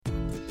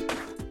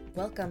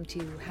Welcome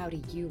to How Do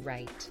You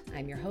Write?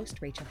 I'm your host,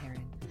 Rachel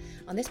Herron.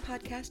 On this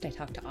podcast, I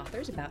talk to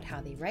authors about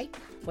how they write,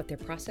 what their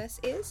process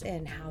is,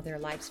 and how their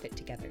lives fit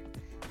together.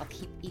 I'll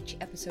keep each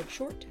episode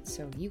short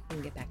so you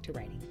can get back to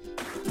writing.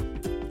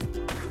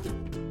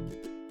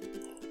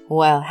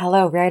 Well,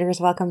 hello, writers.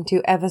 Welcome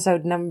to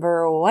episode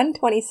number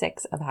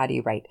 126 of How Do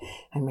You Write?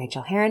 I'm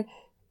Rachel Herron.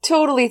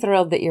 Totally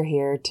thrilled that you're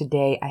here.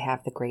 Today, I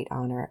have the great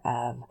honor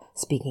of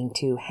speaking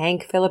to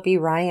Hank Phillippi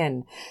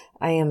Ryan.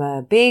 I am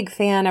a big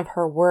fan of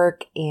her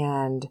work,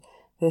 and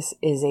this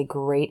is a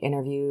great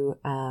interview.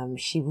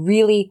 She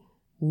really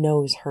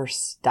knows her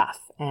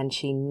stuff, and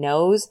she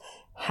knows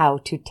how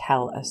to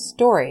tell a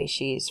story.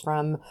 She's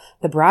from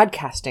the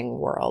broadcasting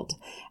world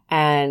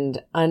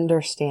and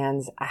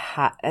understands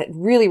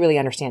really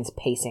understands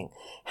pacing,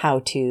 how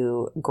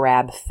to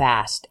grab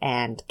fast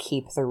and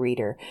keep the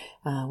reader.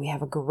 We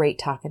have a great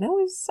talk, and it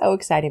was so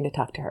exciting to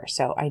talk to her.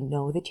 So I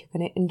know that you're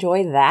going to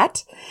enjoy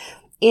that.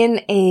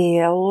 In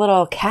a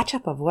little catch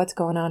up of what's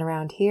going on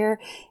around here,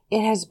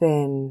 it has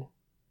been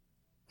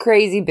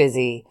crazy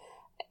busy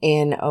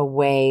in a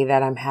way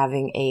that I'm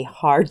having a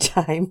hard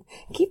time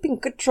keeping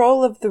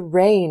control of the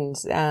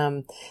reins.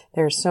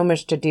 There's so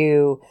much to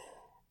do.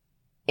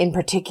 In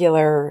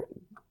particular,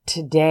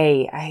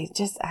 today, I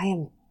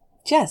am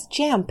just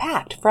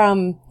jam-packed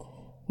from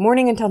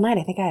morning until night.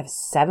 I think I have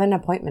 7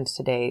 appointments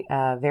today,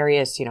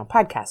 various,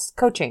 podcasts,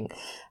 coaching,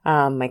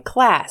 my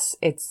class.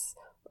 It's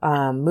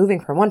moving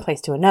from one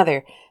place to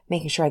another,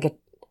 making sure I get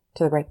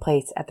to the right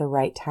place at the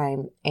right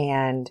time.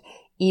 And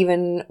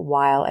even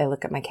while I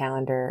look at my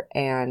calendar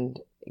and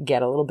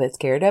get a little bit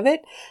scared of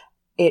it,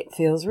 it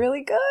feels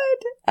really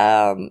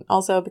good.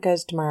 Also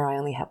because tomorrow I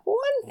only have one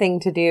thing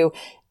to do,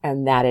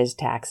 and that is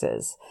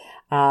taxes.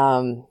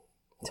 So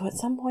at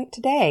some point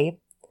today,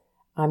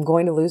 I'm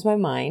going to lose my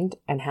mind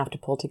and have to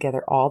pull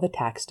together all the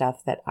tax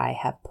stuff that I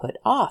have put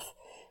off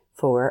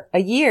for a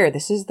year.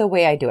 This is the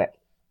way I do it.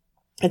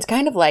 It's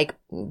kind of like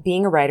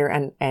being a writer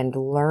and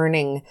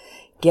learning,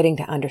 getting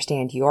to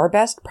understand your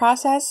best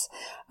process.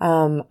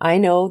 I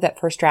know that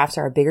first drafts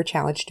are a bigger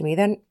challenge to me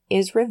than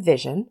is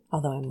revision,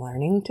 although I'm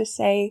learning to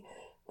say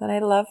that I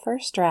love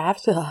first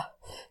drafts. I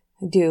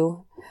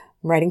do.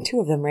 I'm writing 2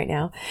 of them right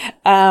now.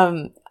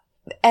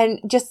 And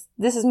just,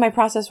 this is my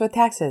process with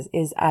taxes,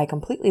 is I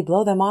completely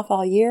blow them off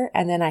all year,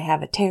 and then I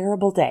have a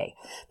terrible day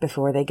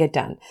before they get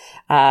done.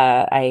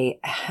 I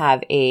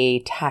have a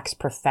tax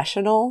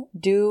professional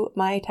do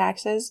my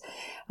taxes.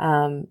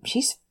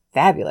 She's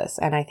fabulous,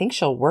 and I think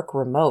she'll work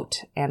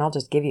remote, and I'll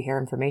just give you her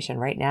information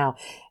right now.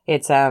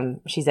 It's,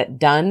 she's at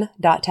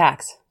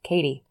done.tax,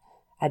 Katie.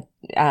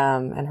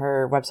 And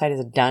her website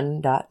is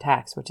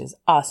done.tax, which is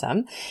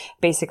awesome.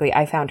 Basically,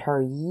 I found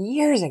her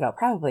years ago,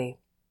 probably,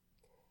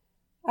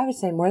 I would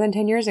say more than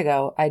 10 years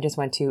ago. I just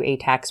went to a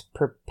tax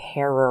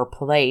preparer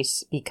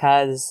place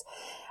because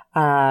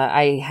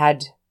I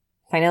had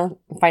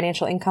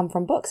financial income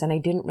from books and I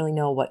didn't really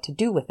know what to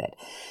do with it.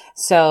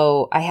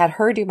 So I had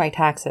her do my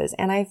taxes,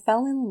 and I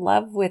fell in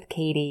love with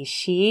Katie.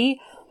 She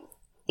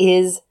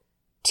is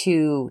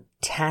to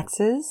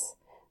taxes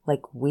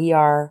like we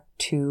are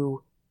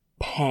to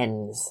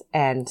pens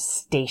and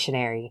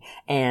stationery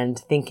and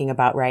thinking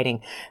about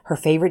writing. Her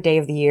favorite day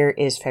of the year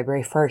is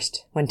February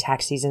 1st when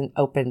tax season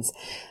opens.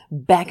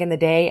 Back in the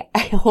day,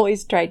 I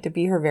always tried to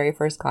be her very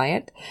first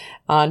client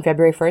on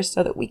February 1st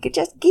so that we could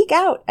just geek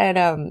out.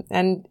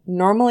 And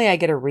normally I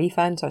get a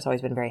refund, so I've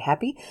always been very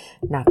happy.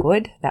 Knock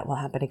wood, that will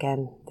happen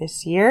again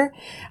this year.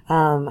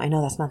 I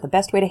know that's not the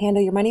best way to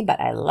handle your money, but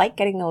I like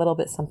getting a little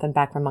bit something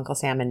back from Uncle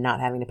Sam and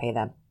not having to pay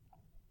them.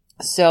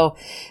 So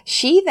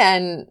she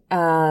then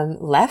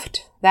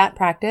left that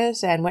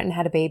practice and went and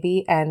had a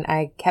baby, and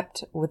I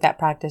kept with that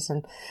practice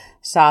and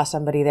saw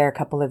somebody there a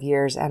couple of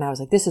years, and I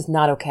was like, this is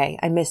not okay.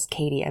 I miss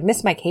Katie. I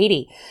miss my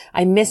Katie.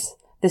 I miss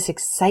this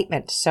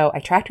excitement. So I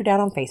tracked her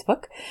down on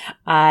Facebook.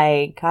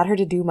 I got her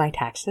to do my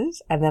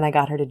taxes, and then I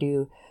got her to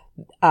do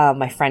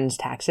my friend's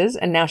taxes,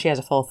 and now she has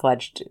a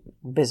full-fledged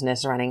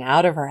business running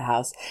out of her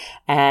house.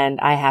 And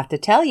I have to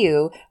tell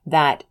you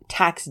that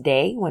tax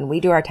day, when we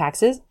do our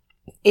taxes,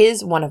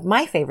 is one of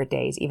my favorite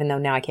days, even though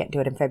now I can't do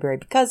it in February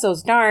because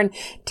those darn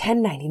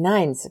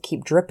 1099s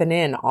keep dripping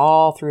in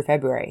all through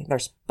February. They're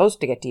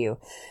supposed to get to you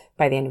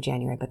by the end of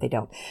January, but they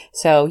don't.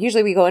 So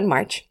usually we go in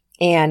March,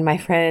 and my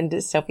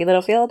friend Sophie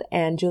Littlefield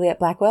and Juliet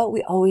Blackwell,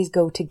 we always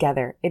go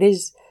together. It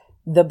is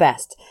the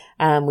best.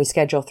 We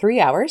schedule 3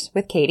 hours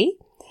with Katie,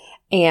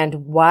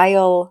 and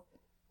while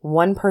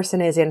one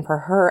person is in for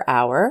her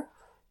hour,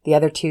 the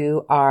other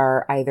 2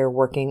 are either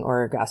working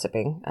or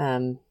gossiping.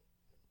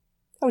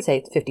 I would say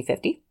it's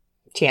 50-50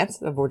 chance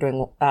of we're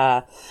doing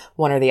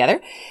one or the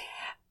other.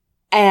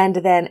 And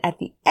then at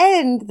the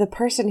end, the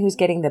person who's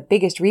getting the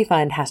biggest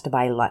refund has to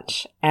buy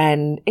lunch.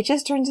 And it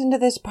just turns into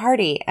this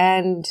party.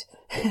 And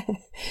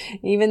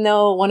even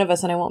though one of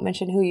us, and I won't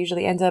mention who,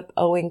 usually ends up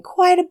owing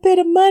quite a bit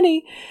of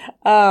money,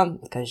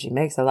 because she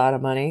makes a lot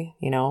of money,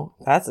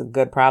 that's a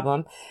good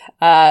problem.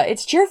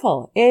 It's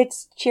cheerful.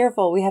 It's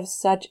cheerful. We have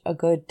such a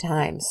good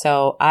time.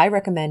 So I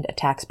recommend a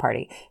tax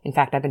party. In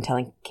fact, I've been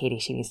telling Katie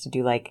she needs to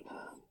do like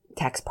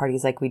tax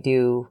parties like we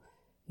do,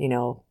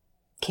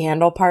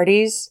 candle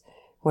parties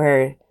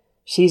where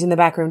she's in the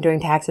back room doing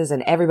taxes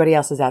and everybody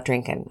else is out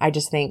drinking. I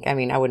just think,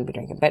 I wouldn't be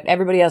drinking, but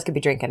everybody else could be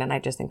drinking. And I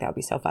just think that would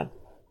be so fun.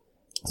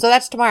 So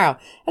that's tomorrow.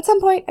 At some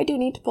point, I do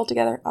need to pull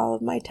together all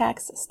of my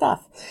tax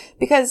stuff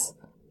because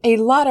a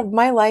lot of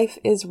my life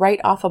is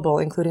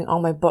write-offable, including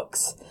all my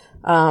books,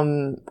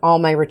 all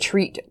my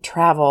retreat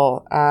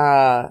travel,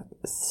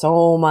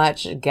 so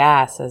much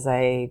gas as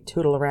I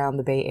tootle around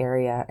the Bay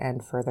Area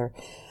and farther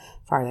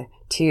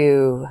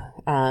to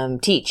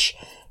teach.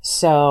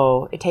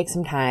 So it takes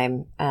some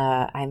time.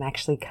 I'm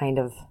actually kind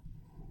of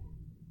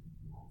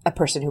a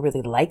person who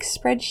really likes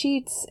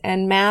spreadsheets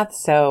and math,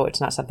 so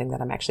it's not something that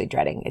I'm actually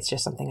dreading. It's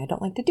just something I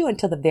don't like to do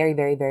until the very,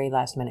 very, very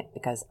last minute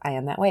because I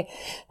am that way.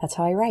 That's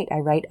how I write. I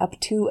write up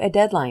to a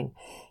deadline.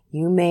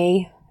 You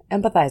may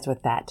empathize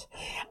with that.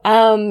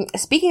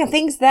 Speaking of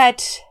things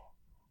that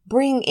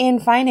bring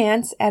in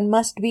finance and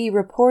must be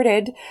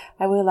reported,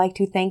 I would like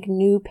to thank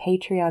new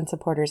Patreon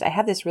supporters. I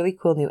have this really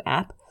cool new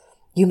app.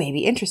 You may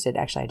be interested.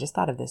 Actually, I just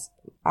thought of this,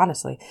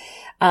 honestly.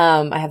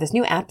 I have this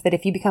new app that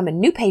if you become a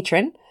new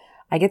patron,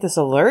 I get this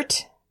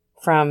alert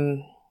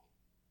from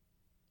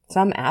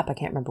some app. I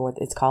can't remember what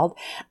it's called.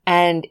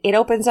 And it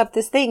opens up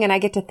this thing and I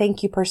get to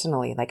thank you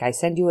personally. Like I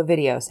send you a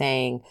video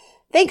saying,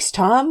 thanks,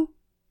 Tom.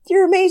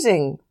 You're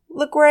amazing.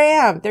 Look where I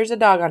am. There's a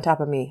dog on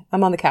top of me.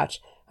 I'm on the couch.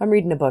 I'm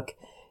reading a book.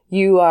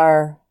 You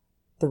are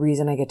the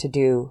reason I get to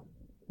do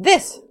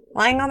this,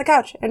 lying on the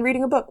couch and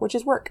reading a book, which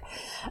is work.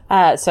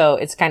 So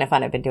it's kind of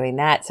fun. I've been doing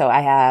that. So I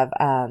have,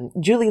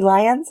 Julie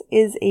Lyons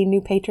is a new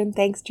patron.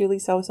 Thanks, Julie,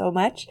 so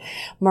much.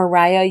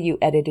 Mariah, you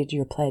edited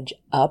your pledge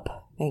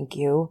up. Thank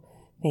you.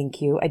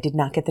 Thank you. I did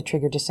not get the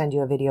trigger to send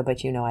you a video,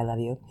 but I love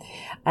you.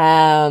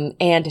 And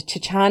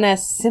Chachana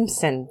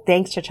Simpson.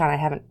 Thanks, Chachana. I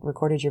haven't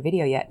recorded your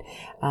video yet,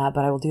 but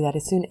I will do that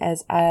as soon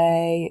as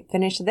I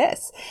finish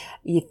this.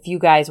 If you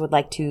guys would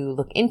like to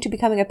look into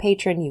becoming a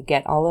patron, you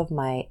get all of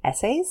my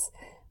essays,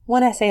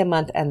 1 essay a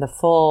month, and the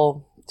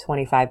full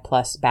 25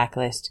 plus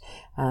backlist,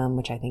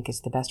 which I think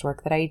is the best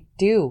work that I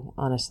do,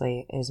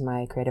 honestly, is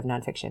my creative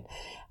nonfiction.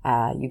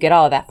 You get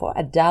all of that for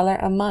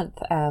 $1 a month.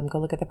 Go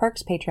look at the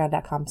perks,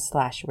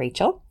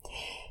 patreon.com/Rachel.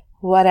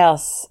 What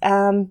else?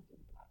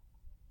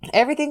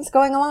 Everything's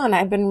going along.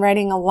 I've been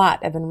writing a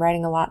lot.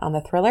 On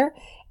the thriller,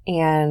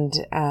 and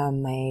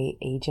my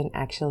agent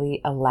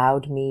actually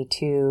allowed me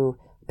to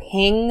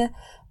ping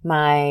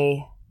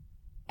my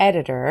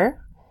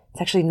editor.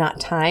 It's actually not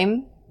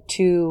time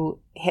to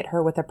hit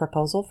her with a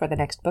proposal for the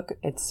next book.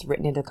 It's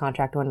written into the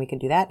contract when we can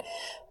do that.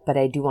 But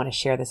I do want to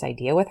share this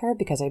idea with her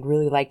because I'd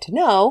really like to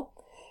know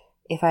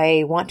if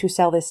I want to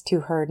sell this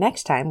to her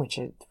next time, which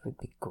would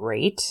be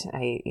great.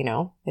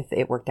 If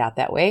it worked out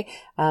that way,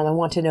 I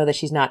want to know that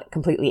she's not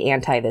completely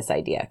anti this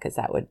idea because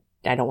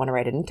I don't want to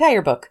write an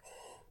entire book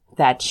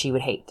that she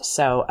would hate.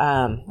 So,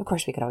 of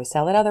course we could always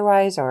sell it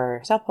otherwise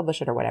or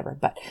self-publish it or whatever,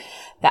 but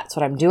that's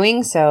what I'm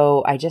doing.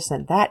 So I just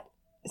sent that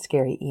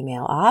scary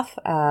email off.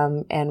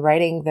 And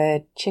writing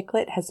the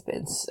chicklet has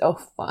been so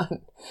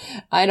fun.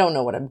 I don't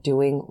know what I'm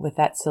doing with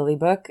that silly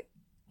book,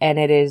 and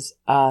it is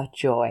a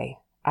joy.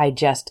 I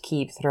just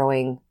keep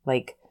throwing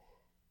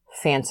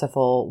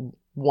fanciful,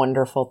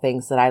 wonderful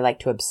things that I like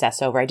to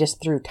obsess over. I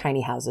just threw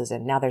tiny houses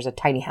in. Now there's a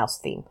tiny house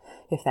theme,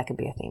 if that could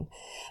be a theme.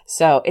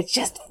 So it's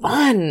just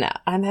fun.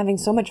 I'm having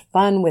so much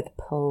fun with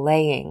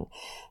playing.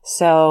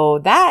 So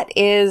that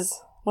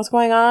is what's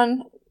going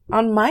on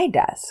my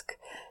desk.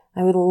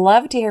 I would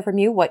love to hear from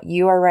you, what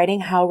you are writing,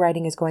 how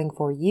writing is going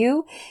for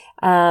you.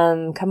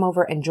 Come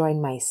over and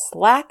join my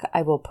Slack.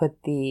 I will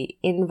put the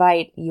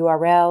invite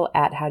URL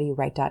at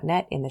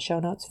howdoyouwrite.net in the show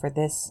notes for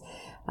this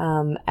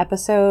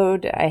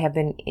episode. I have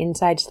been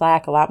inside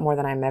Slack a lot more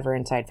than I'm ever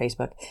inside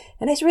Facebook.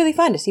 And it's really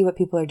fun to see what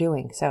people are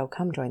doing. So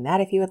come join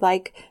that if you would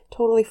like.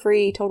 Totally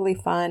free, totally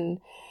fun.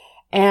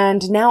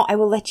 And now I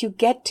will let you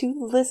get to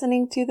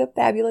listening to the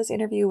fabulous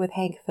interview with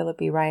Hank Phillip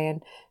B.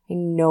 Ryan. I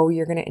know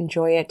you're going to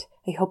enjoy it.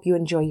 I hope you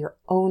enjoy your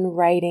own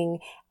writing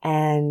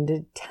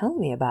and tell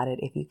me about it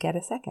if you get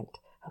a second.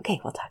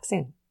 Okay, we'll talk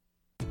soon.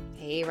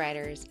 Hey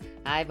writers,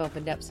 I've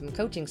opened up some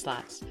coaching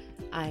slots.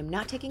 I'm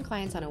not taking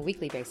clients on a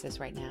weekly basis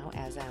right now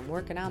as I'm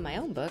working on my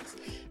own books,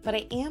 but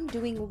I am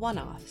doing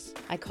one-offs.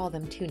 I call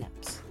them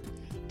tune-ups.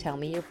 Tell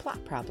me your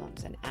plot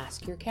problems and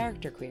ask your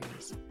character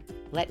queries.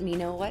 Let me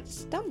know what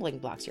stumbling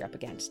blocks you're up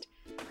against.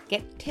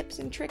 Get tips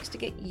and tricks to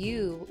get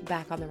you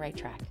back on the right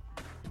track.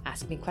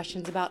 Ask me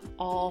questions about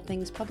all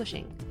things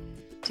publishing.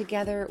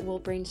 Together, we'll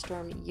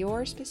brainstorm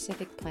your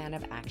specific plan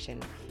of action,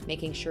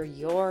 making sure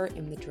you're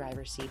in the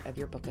driver's seat of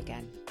your book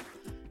again.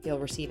 You'll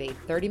receive a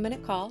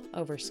 30-minute call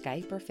over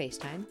Skype or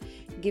FaceTime,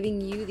 giving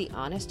you the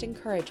honest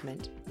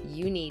encouragement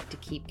you need to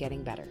keep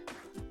getting better.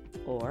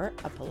 Or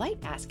a polite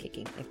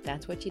ass-kicking if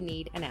that's what you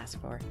need and ask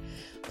for.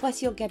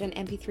 Plus, you'll get an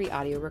MP3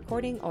 audio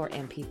recording or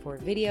MP4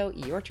 video,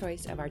 your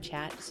choice, of our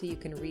chat so you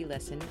can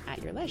re-listen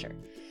at your leisure.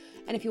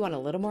 And if you want a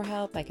little more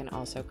help, I can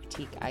also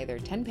critique either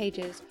 10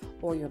 pages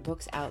or your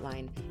book's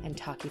outline and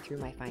talk you through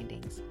my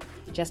findings.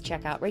 Just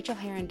check out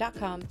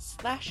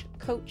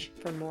rachelherron.com/coach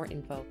for more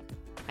info.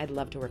 I'd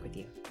love to work with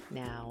you.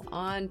 Now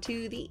on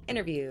to the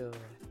interview.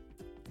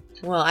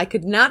 Well, I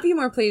could not be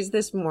more pleased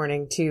this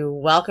morning to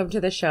welcome to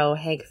the show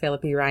Hank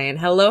Phillippi Ryan.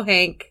 Hello,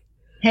 Hank.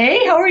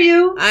 Hey, how are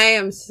you? I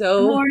am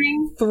so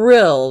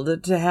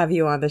thrilled to have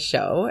you on the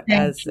show.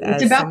 It's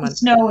about to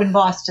snow in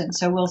Boston,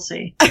 so we'll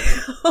see.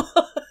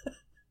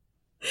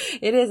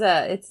 It is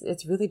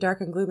it's really dark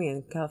and gloomy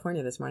in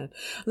California this morning.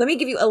 Let me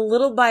give you a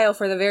little bio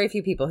for the very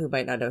few people who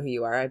might not know who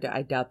you are.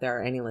 I doubt there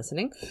are any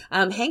listening.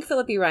 Hank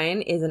Phillippi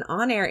Ryan is an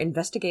on-air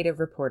investigative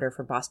reporter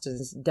for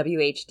Boston's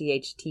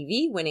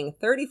WHDH-TV, winning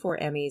 34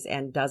 Emmys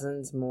and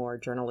dozens more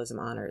journalism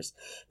honors.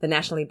 The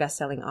nationally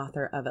best-selling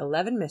author of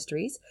 11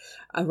 Mysteries,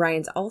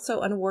 Ryan's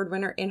also an award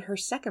winner in her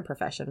second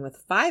profession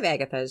with 5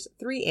 Agathas,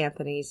 3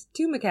 Anthonys,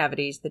 2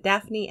 McCavities, the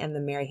Daphne, and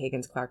the Mary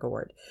Higgins Clark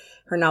Award.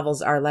 Her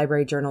novels are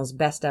Library Journal's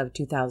Best of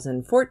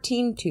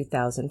 2014,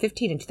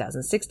 2015, and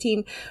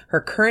 2016. Her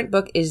current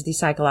book is the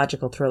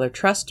psychological thriller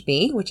Trust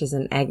Me, which is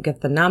an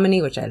Agatha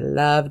nominee, which I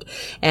loved,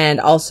 and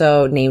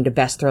also named a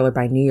best thriller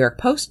by New York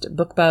Post,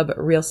 BookBub,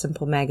 Real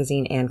Simple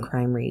Magazine, and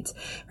Crime Reads.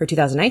 Her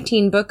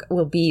 2019 book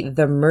will be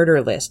The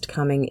Murder List,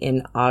 coming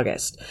in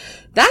August.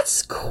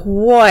 That's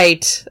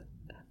quite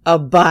a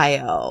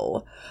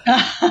bio.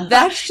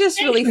 That's just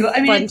really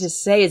fun to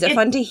say. Is it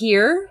fun to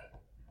hear?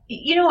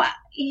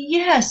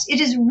 Yes, it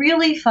is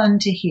really fun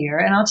to hear.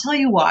 And I'll tell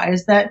you why,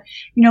 is that,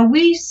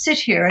 we sit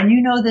here, and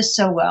you know this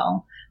so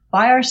well,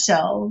 by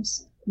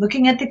ourselves,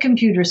 looking at the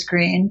computer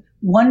screen,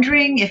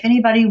 wondering if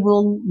anybody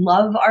will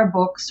love our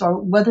books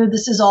or whether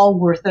this is all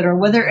worth it or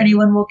whether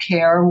anyone will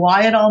care or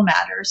why it all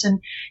matters.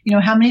 And,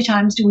 how many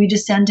times do we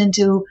descend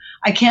into,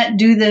 I can't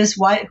do this.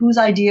 Why? Whose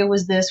idea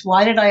was this?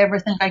 Why did I ever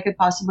think I could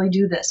possibly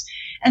do this?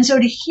 And so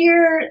to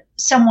hear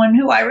someone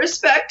who I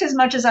respect as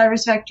much as I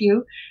respect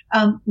you,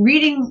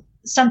 reading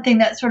something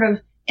that sort of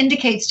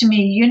indicates to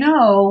me,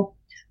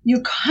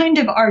 you kind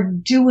of are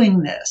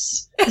doing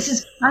this. This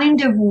is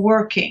kind of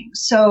working.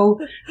 So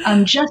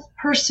just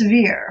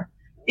persevere.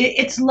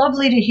 It's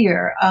lovely to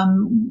hear.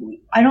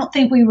 I don't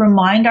think we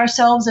remind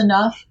ourselves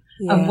enough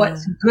of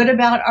what's good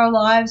about our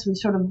lives. We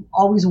sort of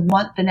always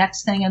want the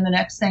next thing and the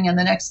next thing and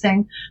the next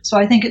thing. So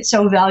I think it's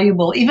so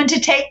valuable, even to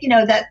take,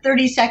 that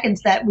 30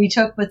 seconds that we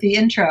took with the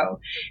intro.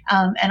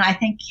 And I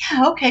think,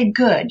 okay,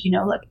 good.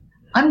 Look,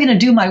 I'm going to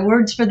do my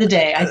words for the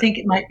day. I think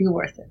it might be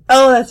worth it.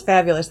 Oh, that's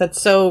fabulous.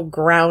 That's so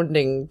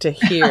grounding to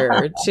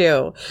hear,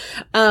 too.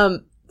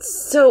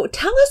 So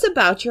tell us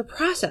about your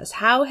process.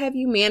 How have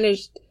you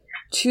managed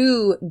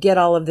to get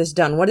all of this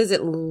done? What does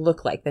it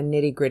look like, the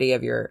nitty-gritty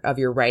of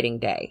your writing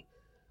day?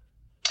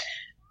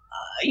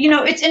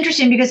 It's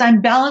interesting because I'm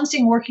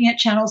balancing working at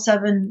Channel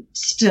 7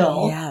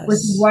 still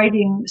with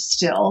writing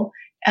still.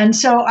 And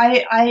so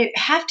I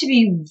have to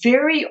be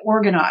very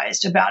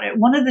organized about it.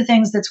 One of the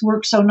things that's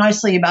worked so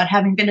nicely about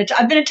having been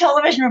I've been a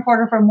television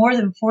reporter for more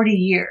than 40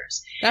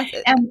 years. That's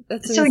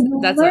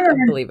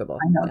unbelievable.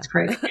 I know, it's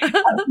great.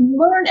 You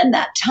learn in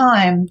that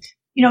time,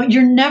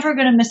 you're never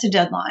going to miss a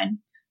deadline.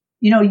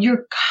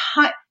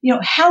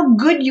 How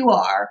good you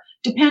are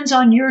depends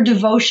on your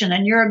devotion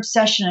and your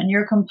obsession and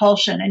your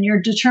compulsion and your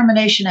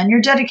determination and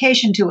your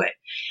dedication to it.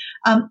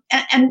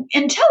 And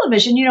in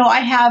television, I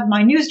have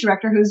my news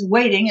director who's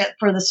waiting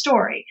for the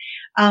story.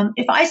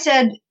 If I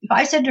said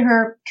to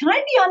her, can I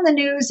be on the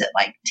news at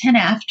like 10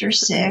 after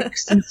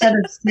 6 instead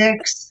of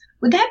 6?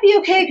 Would that be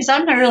okay? Because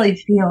I'm not really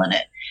feeling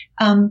it.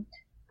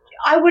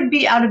 I would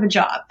be out of a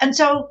job. And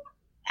so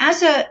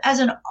as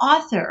an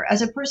author,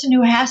 as a person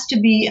who has to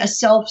be a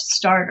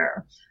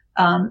self-starter,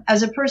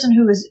 as a person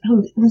who's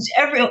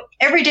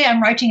every day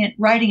I'm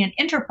writing an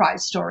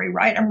enterprise story,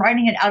 right? I'm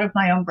writing it out of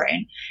my own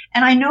brain,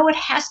 and I know it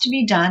has to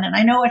be done, and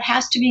I know it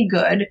has to be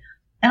good,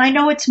 and I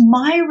know it's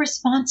my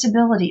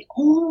responsibility,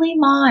 only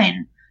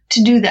mine,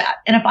 to do that.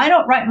 And if I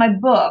don't write my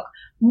book,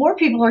 more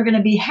people are going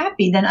to be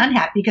happy than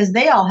unhappy because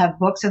they all have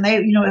books, and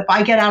if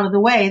I get out of the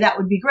way, that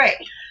would be great.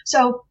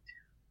 So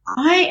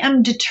I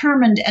am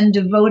determined and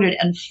devoted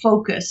and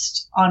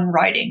focused on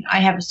writing. I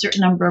have a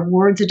certain number of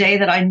words a day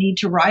that I need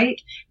to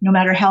write. No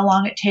matter how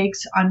long it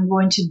takes, I'm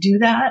going to do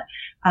that.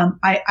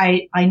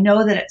 I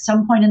know that at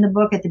some point in the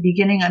book, at the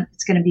beginning,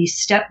 it's going to be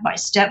step by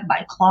step,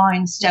 by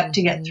clawing step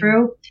to get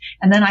through.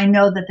 And then I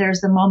know that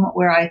there's the moment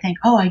where I think,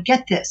 oh, I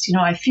get this.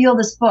 I feel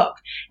this book.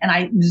 And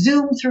I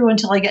zoom through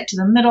until I get to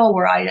the middle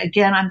where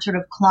I'm sort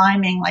of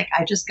climbing, like,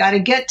 I just got to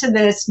get to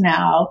this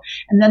now.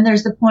 And then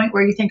there's the point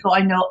where you think, oh,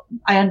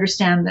 I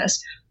understand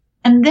this.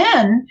 And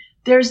then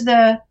there's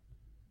the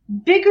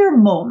bigger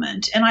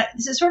moment. And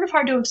this is sort of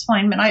hard to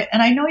explain, but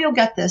I know you'll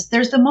get this.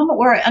 There's the moment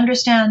where I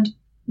understand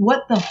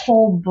what the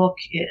whole book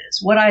is,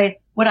 what I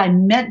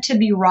meant to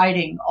be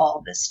writing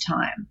all this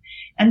time.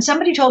 And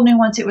somebody told me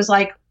once it was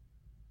like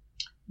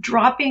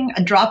dropping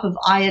a drop of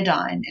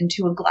iodine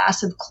into a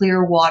glass of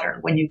clear water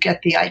when you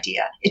get the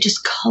idea. It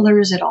just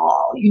colors it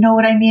all. You know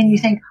what I mean? You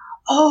think,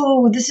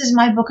 oh, this is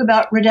my book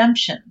about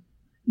redemption.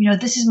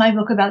 This is my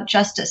book about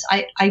justice.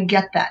 I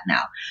get that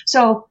now.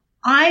 So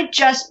I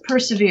just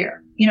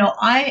persevere.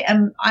 I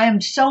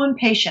am so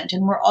impatient,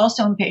 and we're all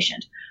so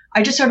impatient.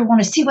 I just sort of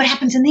want to see what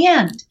happens in the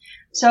end.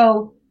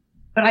 So,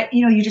 but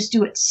you just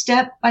do it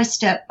step by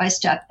step by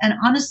step. And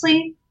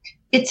honestly,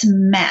 it's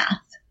math.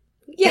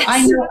 Yes.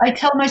 I know. I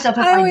tell myself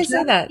if I I always just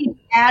say that. keep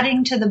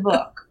adding to the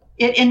book,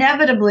 it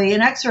inevitably,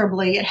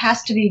 inexorably, it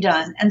has to be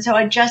done. And so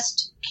I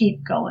just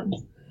keep going.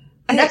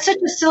 And that's such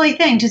a silly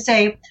thing to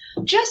say,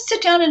 just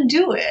sit down and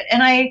do it.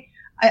 And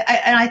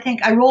I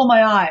think I roll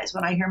my eyes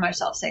when I hear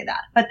myself say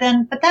that. But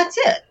that's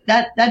it.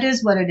 That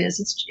is what it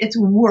is. It's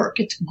work.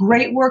 It's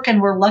great work,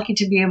 and we're lucky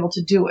to be able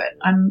to do it.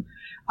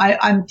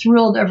 I'm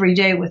thrilled every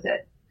day with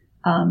it.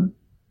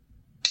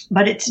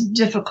 But it's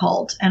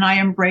difficult, and I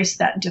embrace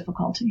that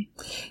difficulty.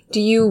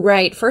 Do you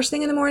write first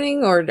thing in the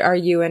morning, or are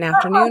you an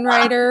afternoon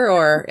writer,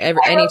 or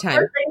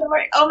anytime?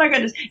 Oh my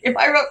goodness. If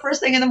I wrote first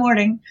thing in the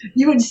morning,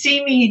 you would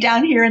see me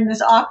down here in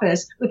this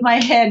office with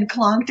my head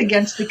clonked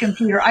against the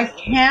computer. I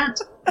can't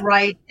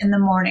write in the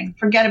morning.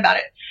 Forget about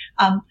it.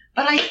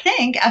 But I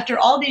think after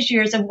all these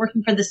years of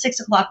working for the 6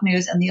 o'clock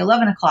news and the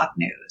 11 o'clock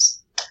news,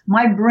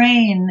 my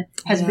brain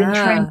has been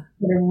trained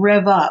to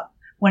rev up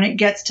when it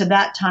gets to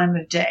that time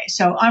of day.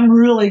 So I'm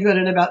really good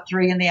at about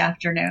 3 in the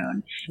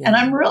afternoon, and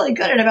I'm really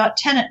good at about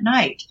 10 at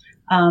night,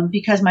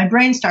 because my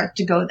brain starts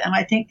to go. And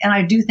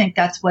I do think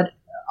that's what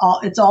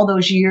it's all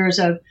those years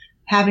of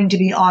having to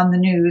be on the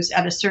news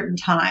at a certain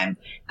time.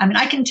 I mean,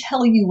 I can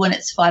tell you when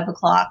it's 5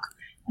 o'clock,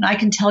 and I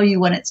can tell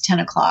you when it's 10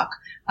 o'clock,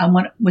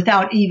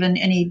 without even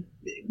any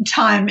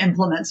time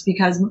implements,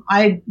 because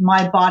my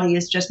brain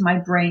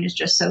is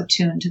just so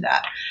tuned to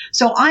that.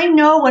 So I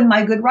know when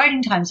my good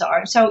writing times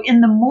are. So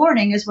in the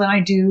morning is when I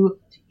do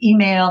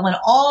email and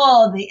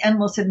all the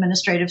endless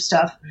administrative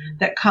stuff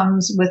that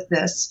comes with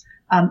this.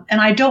 And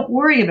I don't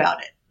worry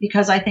about it,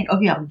 because I think,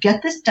 okay, I'll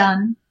get this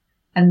done,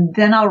 and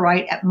then I'll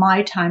write at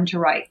my time to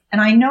write. And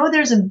I know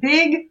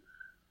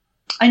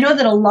I know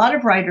that a lot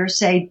of writers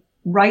say,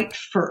 write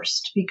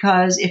first,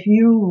 because if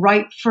you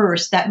write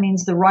first, that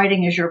means the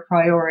writing is your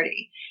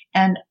priority.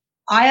 And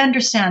I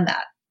understand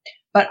that,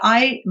 but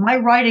my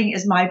writing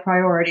is my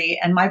priority,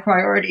 and my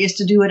priority is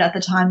to do it at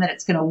the time that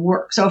it's going to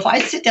work. So if I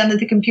sit down at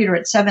the computer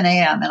at 7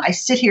 a.m. and I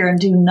sit here and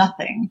do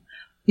nothing,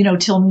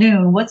 till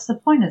noon, what's the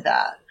point of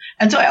that?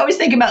 And so I always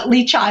think about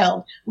Lee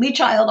Child. Lee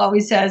Child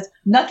always says,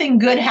 nothing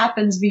good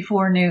happens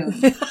before noon.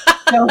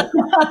 So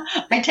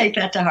I take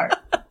that to heart.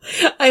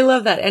 I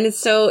love that. And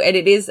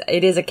it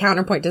is a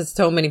counterpoint to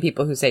so many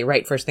people who say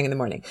write first thing in the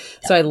morning.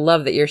 Yeah. So I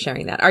love that you're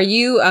sharing that. Are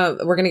you,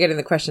 we're going to get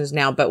into the questions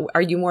now, but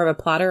are you more of a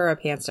plotter or a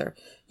pantser?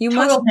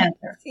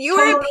 Pantser. You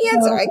are a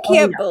pantser. I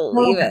can't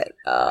believe it.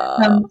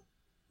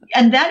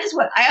 And that is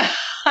what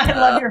I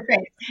love your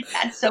face.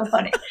 That's so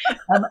funny.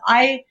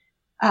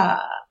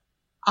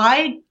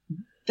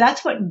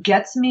 That's what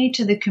gets me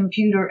to the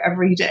computer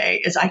every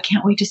day is I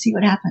can't wait to see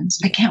what happens.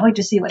 I can't wait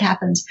to see what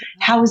happens.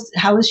 How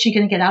is she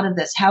going to get out of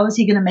this? How is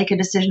he going to make a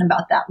decision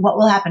about that? What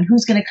will happen?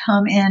 Who's going to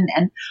come in,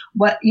 and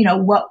what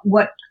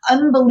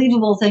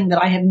unbelievable thing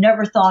that I have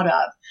never thought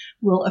of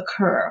will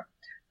occur.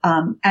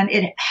 And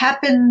it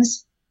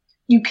happens.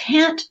 You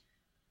can't,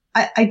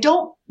 I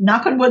don't,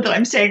 knock on wood that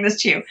I'm saying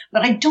this to you,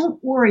 but I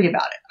don't worry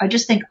about it. I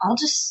just think I'll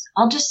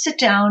just sit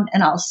down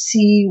and I'll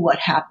see what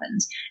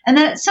happens. And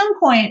then at some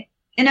point,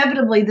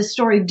 inevitably, the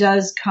story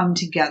does come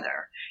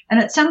together. And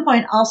at some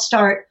point, I'll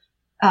start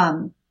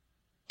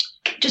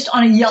just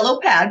on a yellow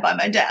pad by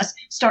my desk,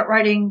 start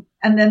writing,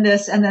 and then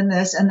this, and then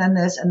this, and then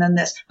this, and then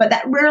this. But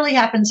that rarely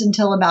happens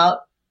until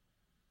about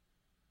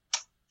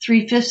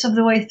 3/5 of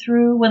the way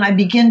through, when I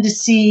begin to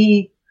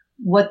see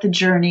what the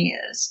journey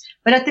is.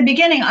 But at the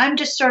beginning, I'm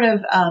just sort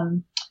of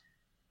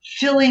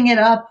filling it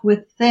up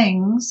with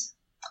things.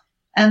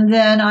 And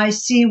then I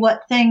see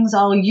what things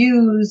I'll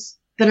use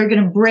that are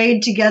going to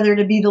braid together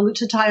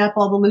to tie up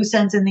all the loose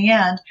ends in the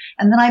end.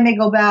 And then I may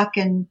go back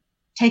and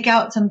take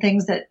out some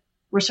things that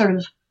were sort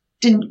of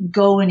didn't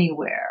go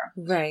anywhere.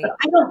 Right. But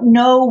I don't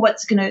know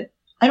what's going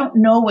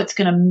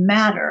to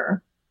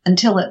matter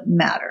until it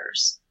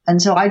matters.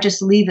 And so I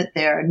just leave it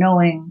there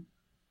knowing,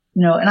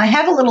 and I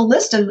have a little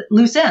list of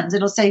loose ends.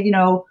 It'll say,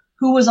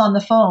 who was on the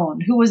phone?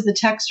 Who was the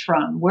text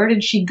from? Where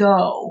did she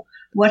go?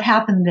 What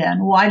happened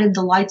then? Why did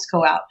the lights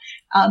go out?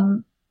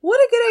 What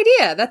a good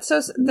idea.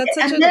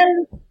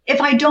 Then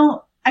if I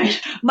don't,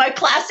 my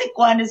classic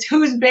one is,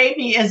 whose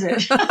baby is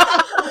it? and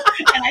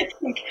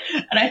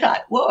I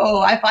thought,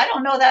 whoa, if I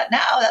don't know that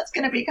now, that's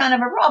going to be kind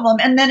of a problem.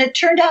 And then it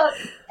turned out,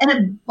 and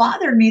it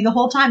bothered me the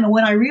whole time. And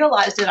when I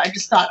realized it, I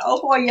just thought, oh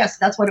boy, yes,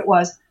 that's what it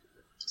was.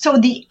 So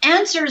the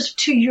answers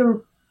to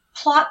your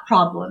plot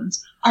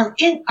problems are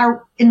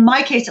in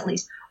my case at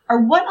least, are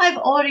what I've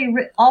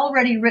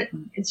already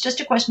written. It's just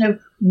a question of,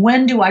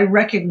 when do I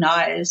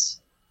recognize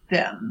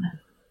them?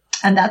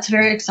 And that's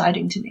very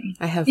exciting to me.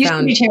 It used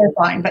to be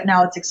terrifying, but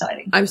now it's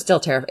exciting. I'm still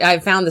terrified.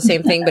 I've found the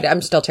same thing, but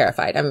I'm still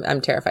terrified. I'm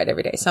terrified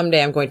every day.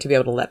 Someday I'm going to be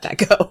able to let that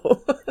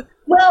go.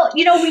 Well,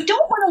 we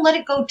don't want to let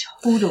it go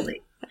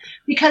totally,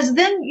 because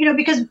then,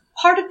 because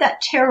part of that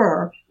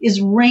terror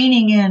is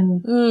reining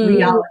in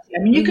reality. I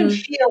mean, you can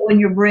feel when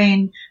your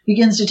brain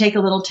begins to take a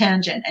little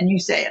tangent, and I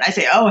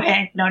say, oh,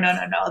 Hank, no,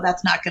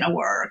 that's not going to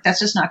work. That's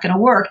just not going to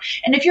work.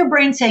 And if your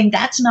brain's saying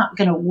that's not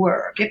going to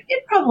work,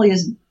 it probably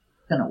isn't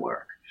going to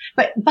work.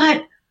 But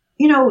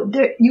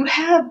you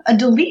have a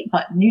delete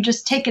button. You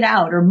just take it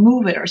out or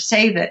move it or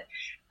save it.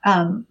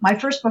 My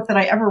first book that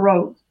I ever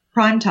wrote,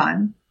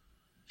 Primetime,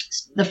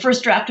 the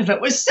first draft of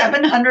it was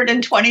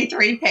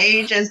 723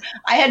 pages.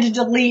 I had to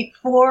delete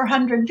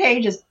 400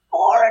 pages.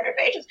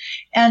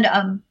 And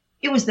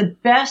it was the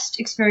best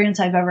experience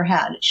I've ever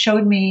had. It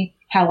showed me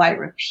how I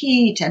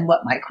repeat and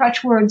what my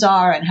crutch words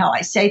are and how I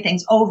say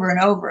things over and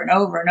over and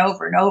over and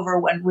over and over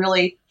when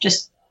really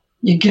just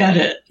you get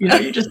it.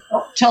 You just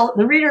tell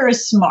the reader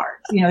is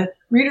smart.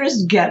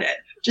 Readers get it.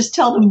 Just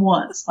tell them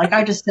once. Like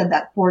I just said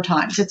that 4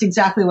 times. It's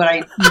exactly what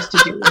I used to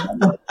do.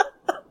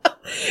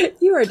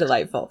 You are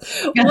delightful.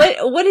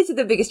 Yeah. What is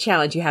the biggest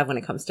challenge you have when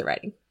it comes to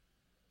writing?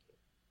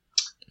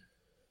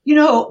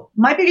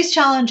 My biggest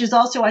challenge is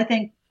also, I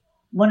think,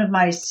 one of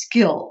my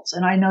skills,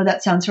 and I know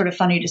that sounds sort of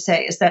funny to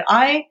say, is that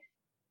I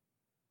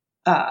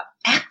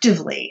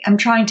actively am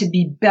trying to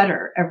be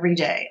better every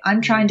day.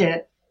 I'm trying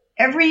to,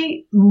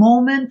 every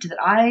moment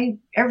that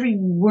every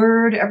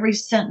word, every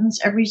sentence,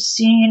 every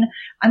scene,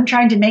 I'm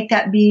trying to make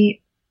that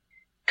be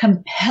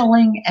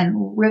compelling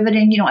and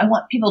riveting. I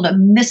want people to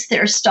miss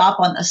their stop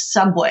on the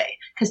subway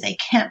because they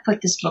can't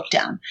put this book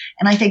down.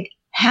 And I think,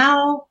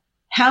 how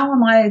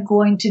am I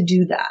going to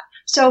do that?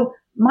 So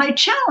my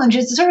challenge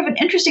is sort of an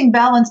interesting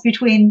balance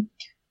between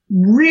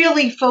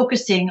really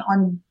focusing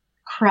on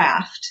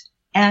craft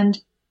and,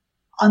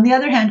 on the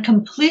other hand,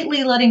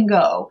 completely letting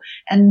go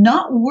and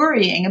not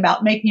worrying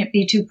about making it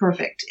be too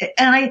perfect.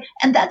 And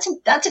that's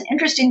an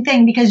interesting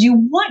thing because you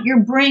want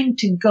your brain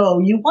to go.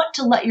 You want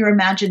to let your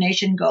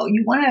imagination go.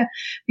 You want to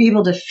be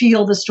able to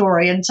feel the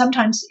story. And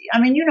sometimes,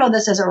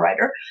 this as a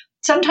writer,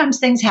 sometimes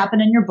things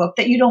happen in your book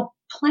that you don't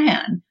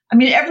plan.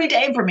 Every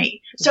day for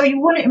me. So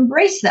you want to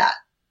embrace that.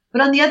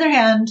 But on the other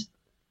hand,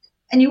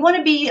 and you want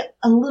to be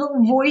a little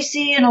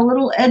voicey and a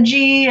little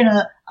edgy and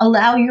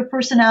allow your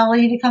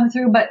personality to come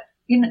through, but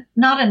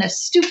not in a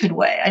stupid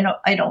way. I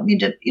don't mean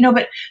to,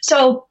 but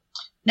so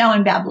now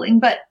I'm babbling,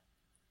 but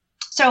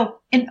so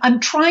I'm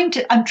trying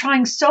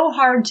so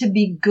hard to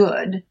be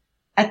good.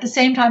 At the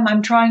same time,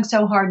 I'm trying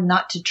so hard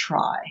not to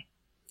try.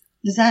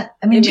 Does that,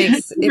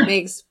 it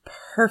makes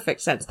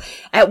perfect sense.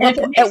 At what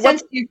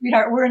sense to you,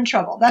 sweetheart, we're in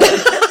trouble.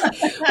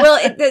 Well,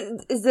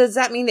 does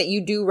that mean that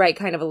you do write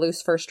kind of a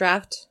loose first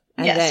draft?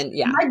 And yes. Then,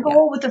 yeah. My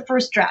goal with the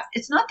first draft,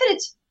 it's not that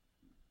it's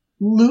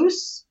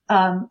loose,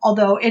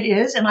 although it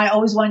is, and I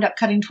always wind up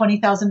cutting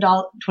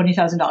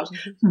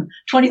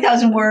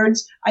 $20,000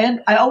 words.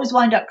 I always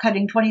wind up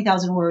cutting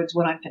 20,000 words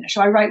when I'm finished.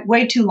 So I write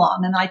way too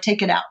long and I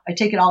take it out. I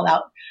take it all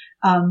out.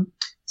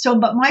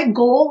 But my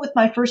goal with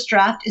my first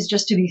draft is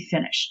just to be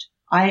finished.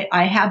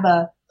 I have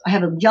a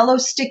yellow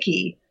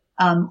sticky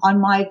on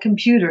my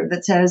computer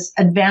that says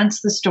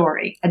advance the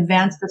story,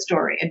 advance the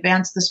story,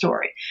 advance the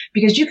story,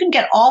 because you can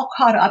get all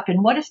caught up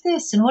in what if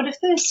this and what if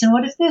this and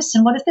what if this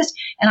and what if this,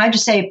 and I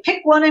just say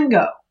pick one and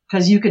go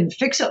because you can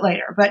fix it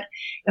later. But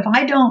if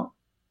I don't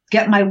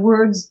get my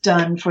words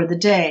done for the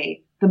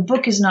day, the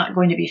book is not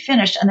going to be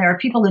finished, and there are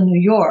people in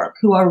New York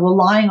who are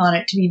relying on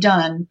it to be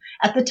done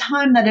at the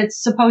time that it's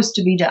supposed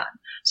to be done.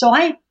 So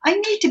I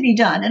need to be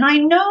done, and I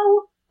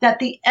know that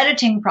the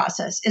editing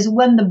process is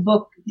when the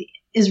book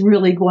is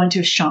really going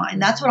to shine.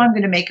 That's when I'm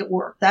going to make it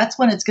work. That's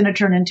when it's going to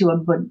turn into a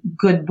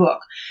good book.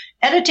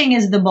 Editing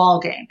is the ball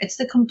game. It's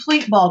the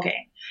complete ball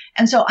game.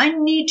 And so I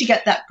need to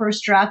get that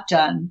first draft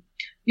done.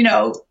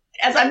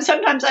 As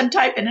sometimes I'm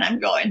typing and I'm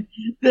going,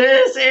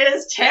 this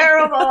is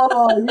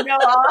terrible.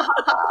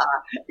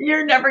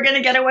 You're never going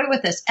to get away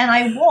with this. And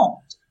I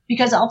won't,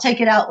 because I'll take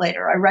it out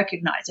later. I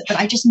recognize it, but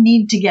I just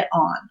need to get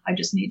on.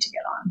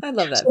 I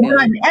love that. So when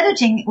I'm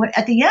editing,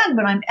 at the end,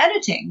 when I'm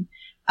editing,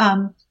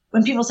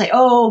 when people say,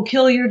 oh,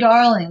 kill your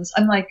darlings,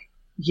 I'm like,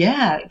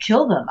 yeah,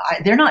 kill them.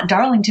 They're not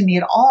darling to me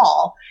at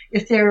all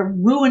if they're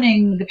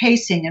ruining the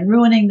pacing and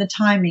ruining the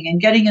timing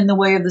and getting in the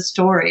way of the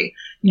story.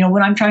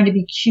 When I'm trying to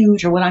be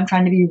cute or when I'm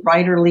trying to be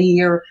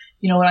writerly or,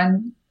 when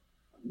I'm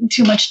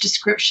too much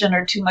description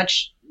or too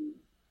much,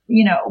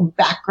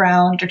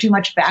 background or too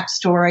much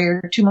backstory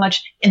or too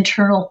much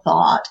internal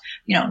thought,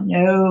 no.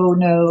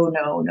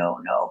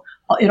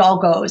 It all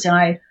goes.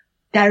 And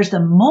there's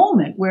the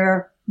moment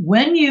where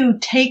when you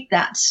take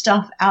that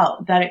stuff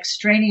out, that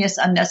extraneous,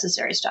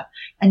 unnecessary stuff,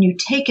 and you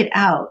take it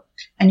out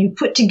and you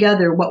put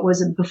together what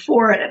was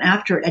before it and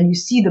after it, and you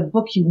see the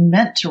book you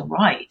meant to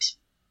write,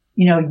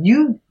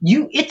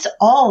 it's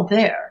all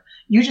there.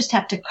 You just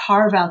have to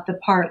carve out the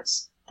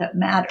parts that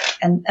matter.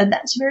 And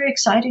that's very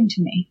exciting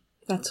to me.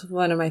 That's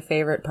one of my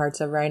favorite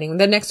parts of writing.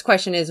 The next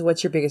question is,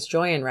 what's your biggest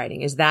joy in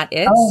writing? Is that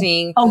it?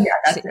 Yeah,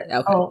 that's it.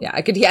 Okay. Oh. Yeah.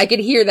 I could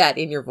hear that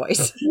in your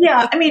voice.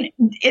 Yeah.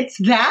 It's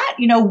that,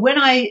 when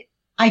I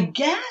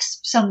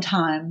gasp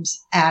sometimes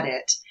at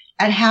it,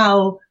 at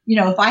how,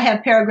 if I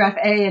have paragraph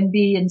A and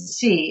B and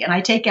C and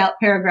I take out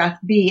paragraph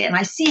B and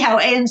I see how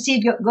A and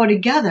C go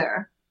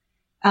together,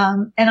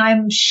 and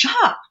I'm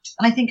shocked.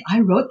 I think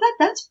I wrote that.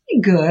 That's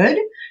pretty good.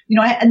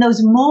 And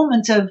those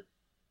moments of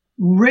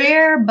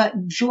rare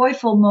but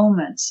joyful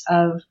moments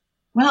of,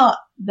 well,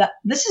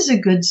 this is a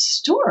good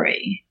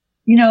story.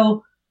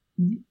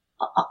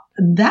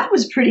 that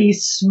was pretty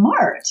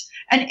smart.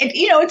 And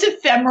it's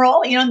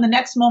ephemeral, and the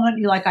next moment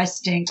you're like, I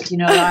stink,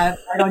 I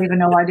don't even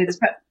know why I do this,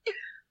 but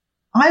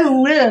I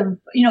live,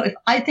 if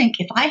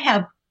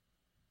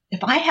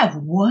I have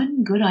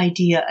one good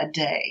idea a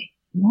day,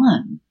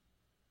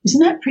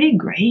 isn't that pretty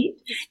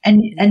great?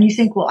 And you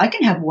think, well, I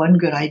can have one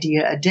good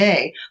idea a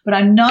day, but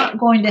I'm not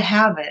going to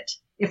have it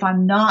if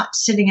I'm not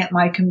sitting at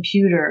my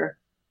computer,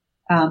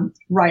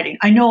 writing.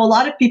 I know a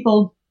lot of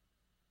people,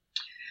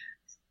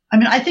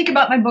 I think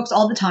about my books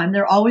all the time.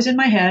 They're always in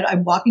my head.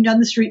 I'm walking down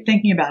the street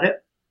thinking about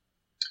it,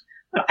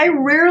 but I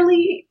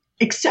rarely,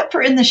 except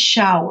for in the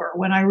shower,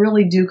 when I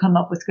really do come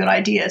up with good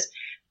ideas,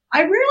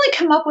 I rarely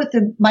come up with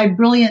my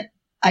brilliant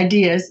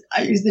ideas.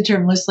 I use the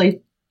term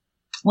loosely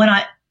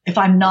if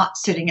I'm not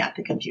sitting at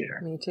the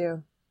computer. Me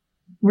too.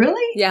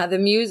 Really? Yeah. The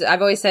muse,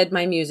 I've always said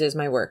my muse is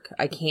my work.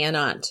 I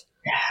cannot.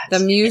 The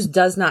muse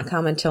does not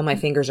come until my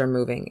fingers are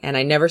moving, and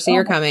I never see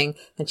her coming,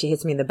 and she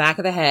hits me in the back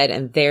of the head,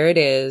 and there it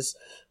is.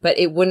 But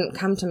it wouldn't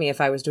come to me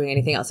if I was doing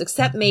anything else,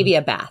 except maybe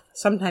a bath,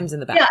 sometimes in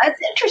the bath. Yeah, it's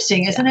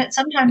interesting, isn't it?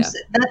 Sometimes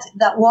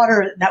that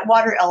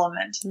water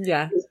element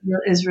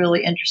is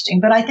really interesting.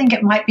 But I think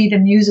it might be the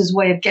muse's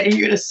way of getting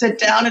you to sit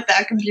down at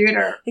that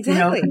computer.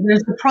 Exactly.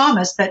 There's the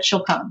promise that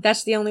she'll come.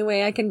 That's the only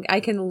way I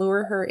can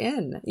lure her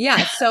in.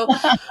 Yeah. So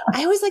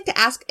I always like to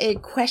ask a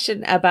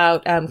question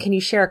about, can you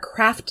share a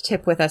craft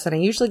tip with us? And I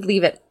usually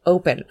leave it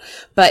open,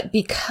 but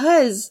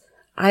because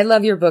I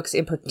love your books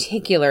in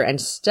particular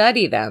and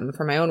study them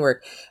for my own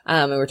work.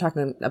 And we were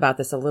talking about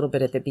this a little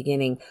bit at the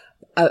beginning,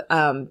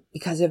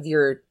 because of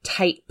your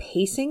tight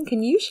pacing.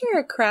 Can you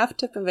share a craft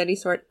tip of any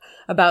sort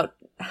about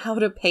how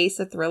to pace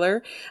a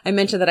thriller? I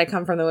mentioned that I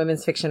come from the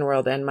women's fiction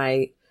world, and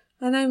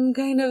I'm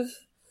kind of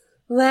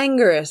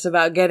languorous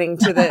about getting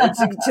to the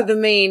to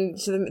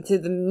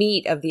the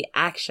meat of the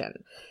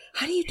action.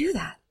 How do you do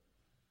that?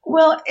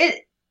 Well,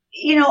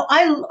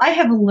 I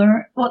have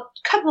learned, a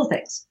couple of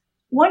things.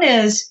 One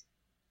is,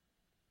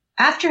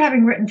 after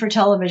having written for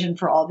television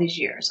for all these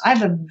years, I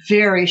have a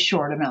very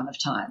short amount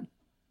of time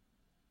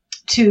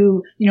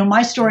to,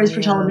 my stories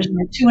for television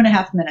are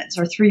 2.5 minutes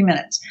or 3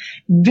 minutes.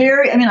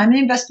 I'm an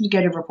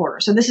investigative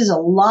reporter. So this is a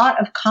lot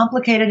of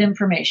complicated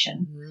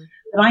information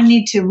that I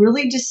need to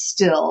really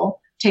distill,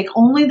 take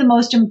only the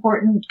most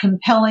important,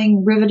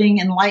 compelling, riveting,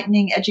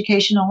 enlightening,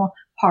 educational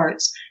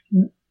parts,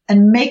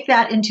 and make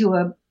that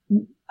into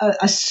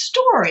a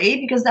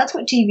story, because that's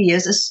what TV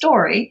is, a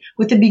story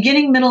with a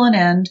beginning, middle, and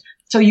end,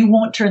 so you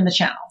won't turn the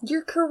channel.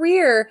 Your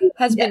career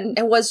has been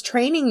and was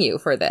training you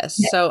for this.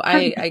 Yeah. So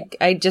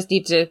I just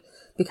need to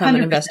become 100%.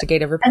 An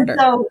investigative reporter.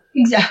 And so,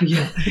 exactly.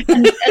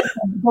 And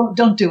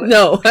don't do it.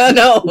 No,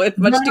 it's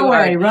much too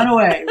hard. Run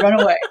away.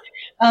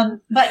 But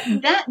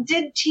that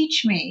did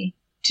teach me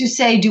to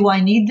say, do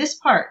I need this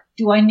part?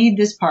 Do I need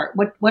this part?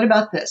 What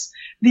about this?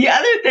 The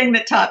other thing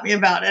that taught me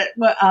about it,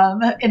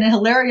 in a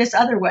hilarious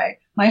other way,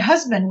 my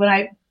husband,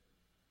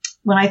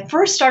 when I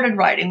first started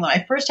writing, when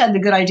I first had the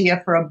good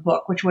idea for a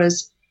book, which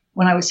was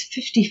when I was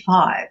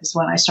 55 is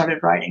when I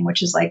started writing,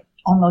 which is like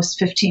almost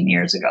 15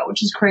 years ago,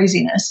 which is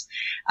craziness.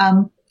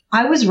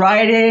 I was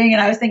writing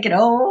and I was thinking,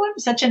 oh, I'm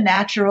such a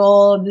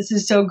natural. This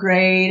is so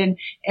great. And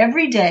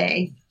every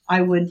day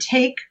I would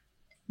take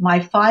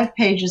my 5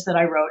 pages that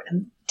I wrote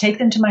and take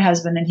them to my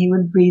husband, and he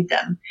would read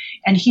them.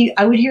 And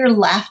I would hear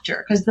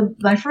laughter, because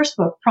my first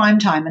book,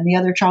 Primetime, and the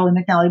other Charlie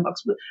McNally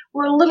books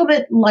were a little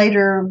bit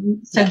lighter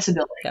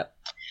sensibility. Yep.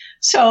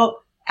 So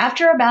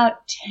after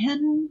about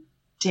 10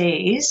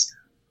 days,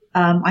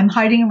 I'm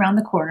hiding around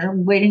the corner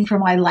waiting for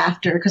my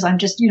laughter, because I'm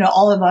just,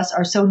 all of us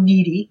are so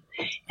needy.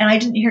 And I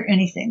didn't hear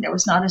anything. There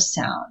was not a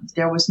sound.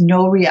 There was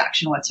no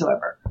reaction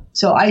whatsoever.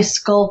 So I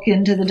skulk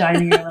into the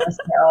dining room and I say,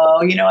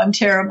 oh, I'm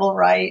terrible,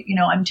 right?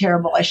 I'm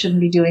terrible. I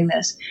shouldn't be doing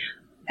this.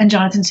 And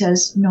Jonathan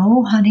says,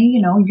 no,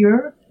 honey,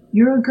 you're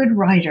a good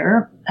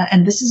writer,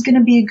 and this is going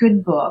to be a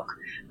good book,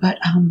 but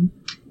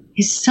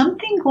is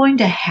something going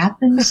to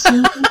happen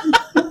soon?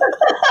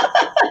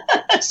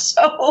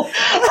 So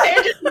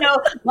I just,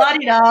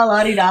 la-di-da,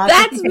 la-di-da.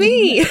 That's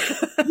me.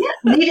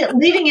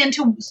 Leading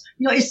into,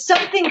 is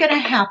something going to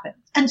happen?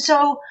 And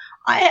so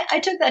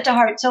I took that to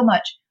heart so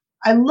much.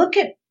 I look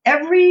at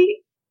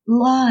every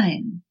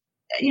line,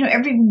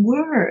 every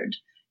word,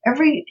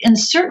 and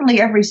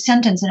certainly every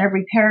sentence and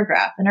every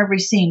paragraph and every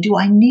scene. Do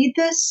I need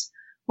this?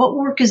 What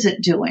work is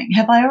it doing?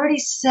 Have I already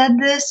said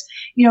this?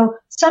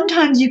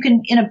 Sometimes you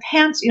can,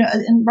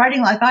 in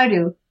writing like I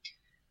do,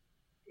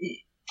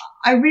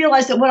 I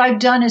realize that what I've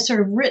done is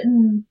sort of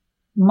written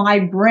my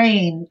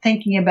brain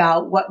thinking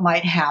about what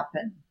might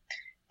happen.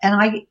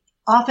 And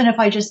often, if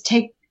I just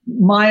take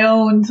my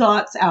own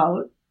thoughts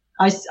out,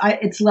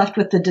 it's left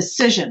with the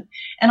decision.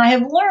 And I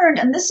have learned,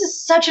 and this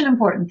is such an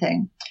important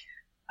thing,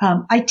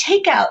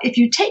 if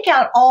you take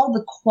out all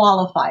the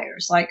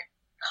qualifiers, like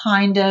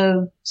kind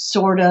of,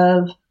 sort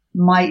of,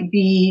 might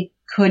be,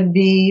 could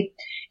be,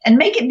 and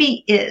make it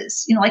be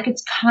is, like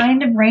it's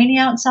kind of rainy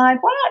outside.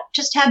 Why not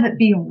just have it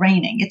be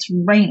raining? It's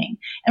raining.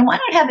 And why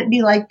not have it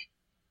be like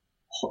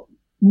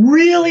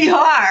really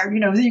hard?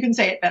 You can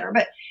say it better,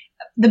 but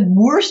the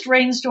worst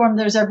rainstorm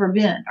there's ever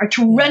been, or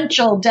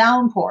torrential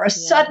downpour,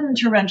 sudden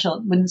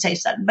torrential, wouldn't say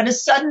sudden, but a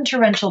sudden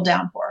torrential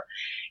downpour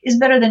is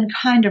better than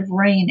kind of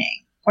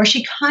raining, or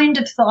she kind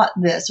of thought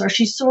this, or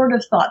she sort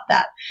of thought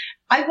that.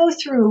 I go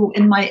through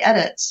in my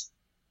edits,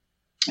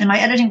 in my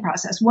editing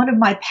process, one of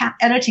my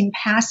editing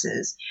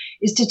passes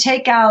is to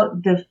take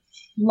out the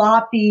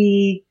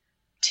floppy,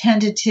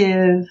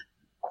 tentative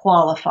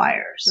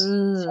qualifiers.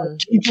 So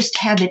you just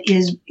have it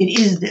is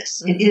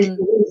this, it is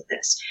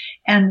this.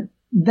 And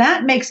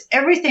that makes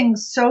everything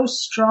so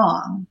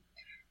strong.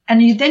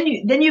 And then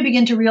you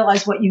begin to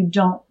realize what you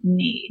don't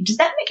need. Does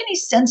that make any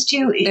sense to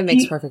you? It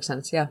makes perfect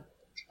sense. Yeah.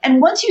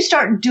 And once you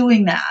start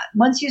doing that,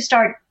 once you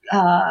start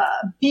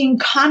being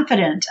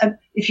confident,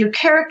 if your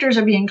characters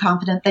are being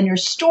confident, then your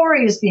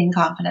story is being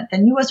confident,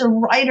 then you as a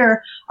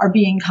writer are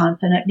being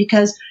confident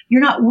because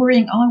you're not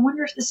worrying, oh, I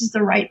wonder if this is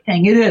the right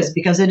thing. It is,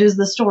 because it is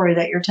the story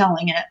that you're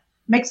telling, and it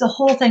makes the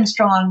whole thing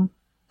strong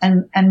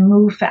and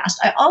move fast.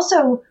 I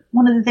also,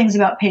 one of the things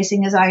about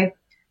pacing is I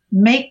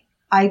make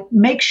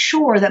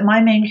sure that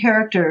my main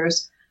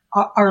characters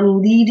are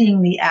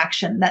leading the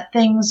action, that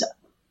things,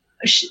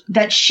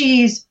 that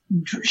she's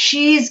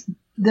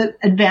the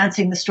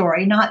advancing the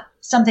story, not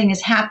something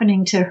is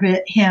happening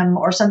to him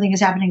or something is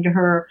happening to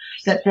her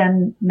that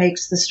then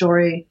makes the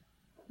story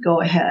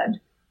go ahead.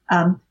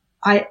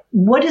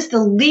 What is the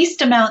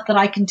least amount that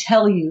I can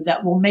tell you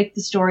that will make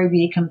the story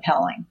be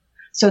compelling,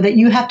 so that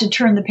you have to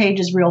turn the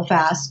pages real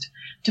fast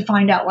to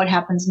find out what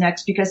happens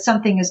next, because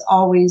something is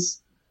always,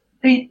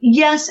 I mean,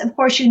 yes, of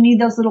course you need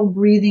those little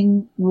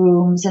breathing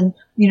rooms, and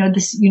you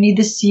need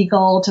the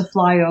seagull to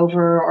fly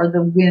over or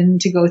the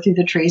wind to go through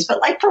the trees.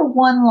 But like for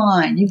one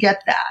line, you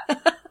get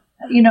that.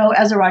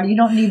 As a writer, you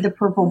don't need the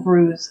purple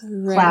bruise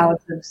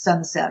clouds of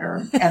sunset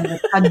and the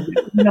sun.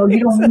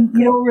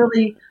 You don't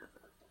really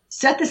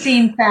set the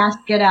scene fast,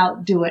 get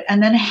out, do it,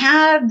 and then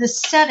have the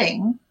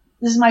setting.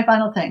 This is my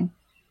final thing.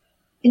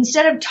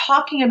 Instead of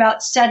talking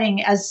about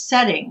setting as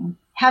setting,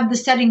 have the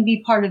setting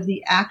be part of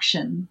the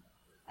action.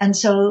 And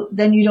so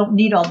then you don't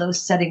need all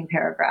those setting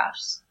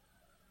paragraphs.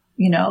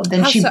 Then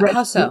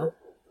How so?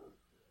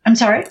 I'm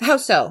sorry? How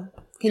so?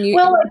 Can you?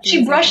 Well,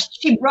 she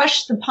brushed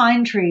the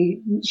pine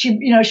tree.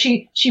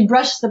 She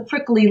brushed the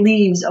prickly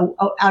leaves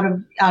out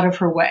of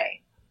her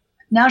way.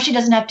 Now she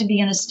doesn't have to be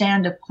in a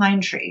stand of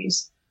pine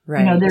trees.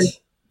 Right.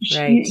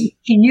 She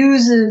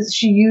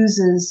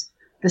uses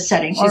the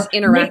setting. She's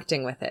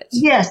interacting with it.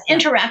 Yes,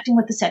 interacting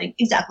with the setting.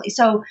 Exactly.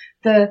 So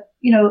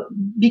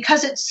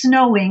because it's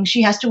snowing,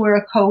 she has to wear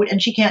a coat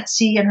and she can't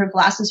see and her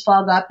glasses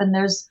fog up and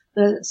there's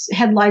the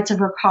headlights of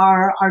her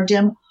car are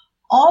dim.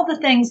 All the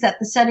things that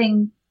the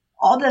setting,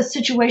 all the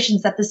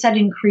situations that the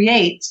setting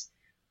creates,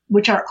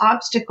 which are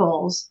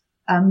obstacles,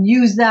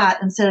 use that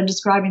instead of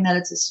describing that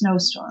it's a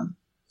snowstorm.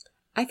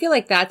 I feel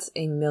like that's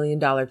 $1 million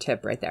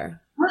tip right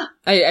there.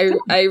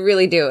 I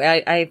really do.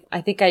 I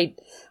think I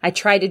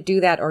try to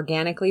do that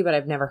organically, but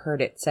I've never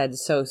heard it said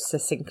so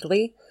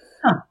succinctly.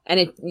 Huh.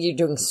 And you're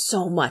doing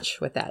so much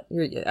with that.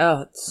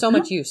 So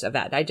much use of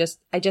that. I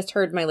just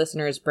heard my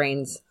listeners'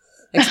 brains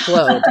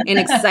explode in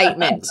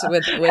excitement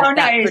with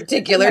that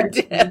particular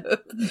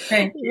tip.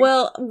 Thank you.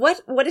 Well,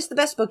 what is the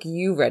best book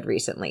you read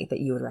recently that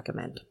you would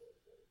recommend?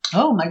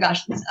 Oh my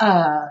gosh.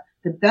 The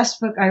best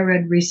book I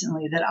read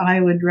recently that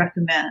I would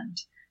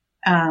recommend.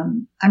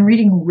 I'm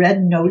reading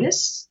Red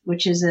Notice,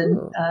 which is a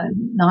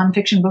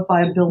nonfiction book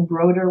by Bill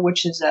Broder,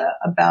 which is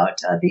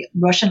about the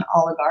Russian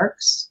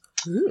oligarchs.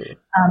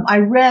 I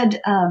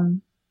read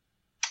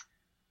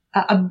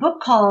a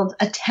book called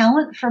A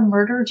Talent for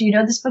Murder. Do you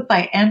know this book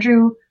by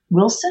Andrew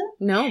Wilson?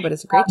 No, but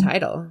it's a great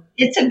title.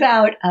 It's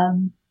about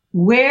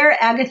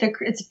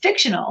it's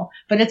fictional,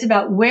 but it's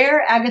about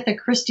where Agatha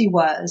Christie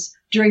was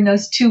during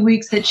those 2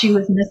 weeks that she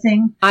was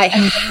missing. I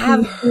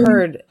have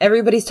heard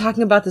everybody's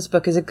talking about this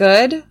book. Is it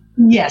good?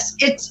 Yes,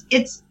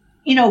 it's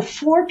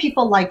for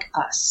people like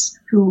us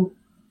who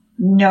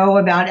know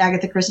about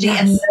Agatha Christie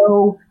and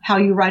know how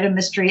you write a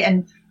mystery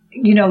and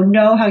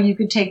know how you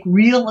could take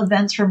real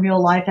events from real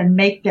life and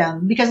make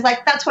them, because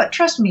that's what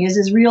Trust Me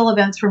is real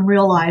events from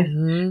real life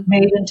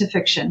made into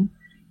fiction.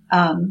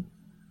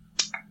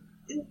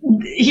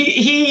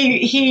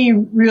 He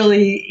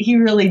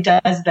really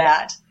does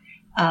that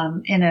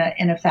in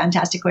a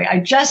fantastic way. I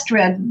just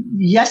read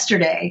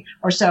yesterday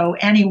or so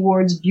Annie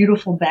Ward's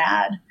Beautiful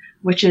Bad,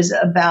 which is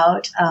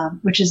about a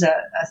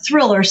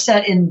thriller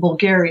set in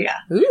Bulgaria.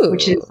 Ooh.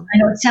 Which is, I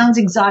know it sounds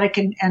exotic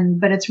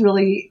but it's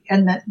really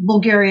in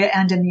Bulgaria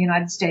and in the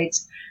United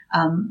States.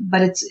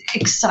 But it's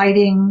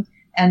exciting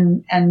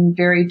and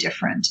very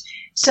different.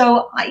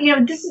 So,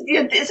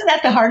 isn't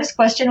that the hardest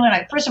question?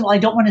 First of all, I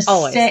don't want to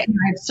say, I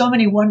have so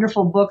many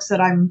wonderful books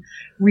that I'm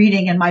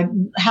reading and my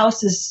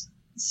house is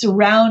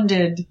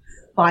surrounded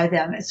by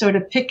them. So to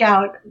pick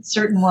out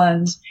certain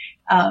ones.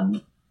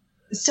 I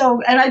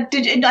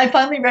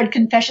finally read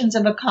Confessions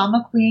of a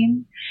Comma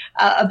Queen,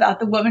 about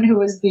the woman who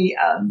was the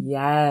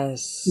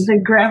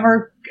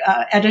grammar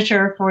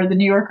editor for the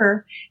New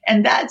Yorker.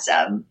 And that's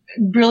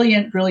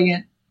brilliant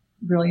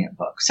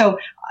book. So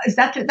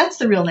that's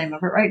the real name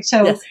of it, right?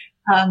 So, yes.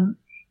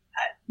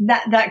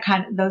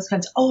 those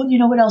kinds. Oh, and you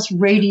know what else?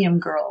 Radium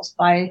Girls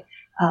by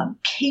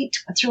Kate,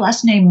 what's her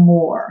last name?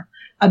 Moore,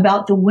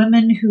 about the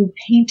women who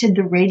painted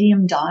the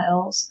radium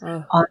dials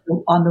on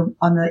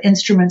the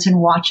instruments and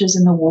watches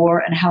in the war,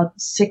 and how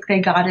sick they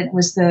got. It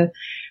was the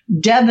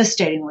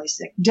devastatingly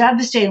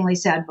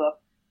sad book.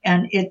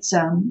 And it's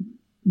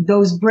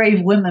those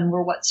brave women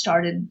were what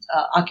started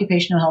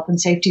occupational health and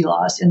safety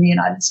laws in the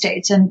United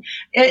States, and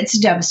it's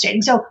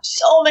devastating. So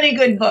many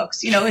good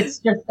books. It's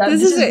just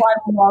this is why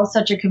we're all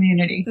such a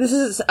community. This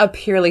is a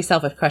purely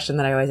selfish question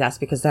that I always ask,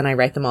 because then I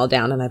write them all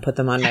down and I put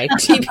them on my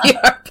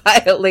TBR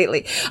pile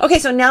lately. Okay,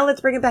 so now let's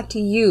bring it back to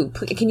you.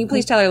 Can you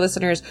please tell our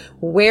listeners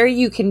where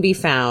you can be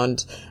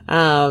found?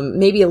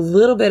 Maybe a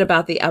little bit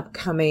about the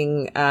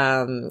upcoming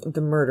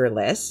The Murder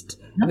List.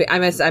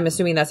 I'm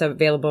assuming that's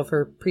available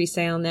for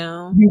pre-sale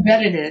now. You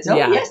bet it is. Oh,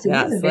 yeah, yes, it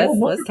is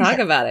available. Let's talk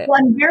about it.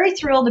 Well, I'm very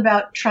thrilled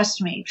about Trust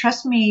Me.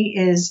 Trust Me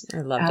is I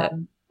loved it.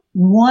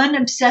 One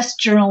obsessed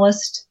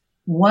journalist,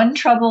 one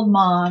troubled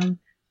mom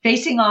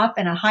facing off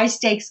in a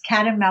high-stakes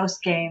cat and mouse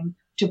game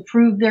to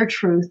prove their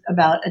truth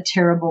about a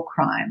terrible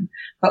crime.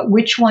 But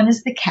which one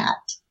is the cat?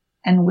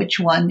 And which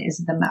one is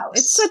the mouse?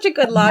 It's such a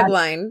good log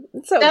line.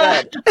 It's so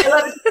good. I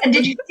love it. And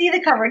did you see the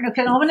cover?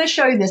 Okay, I'm going to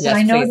show you this. Yes, and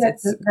I know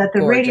please. that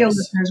the radio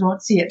listeners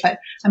won't see it, but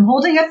I'm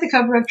holding up the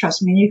cover of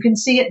Trust Me, and you can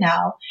see it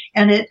now.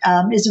 And it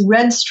is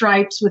red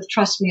stripes with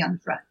Trust Me on the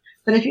front.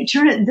 But if you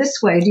turn it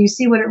this way, do you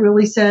see what it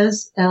really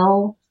says?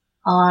 Liar.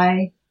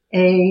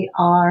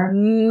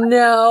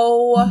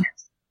 No.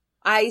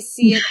 I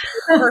see it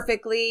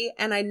perfectly,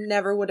 and I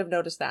never would have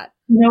noticed that.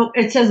 No,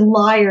 it says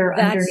liar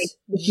That's underneath.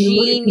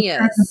 Genius.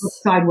 Turn the book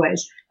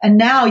sideways, and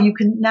now you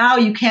can't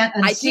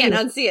unsee it. I can't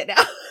unsee it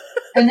now.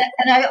 and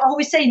I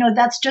always say,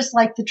 that's just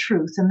like the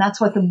truth, and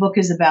that's what the book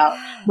is about.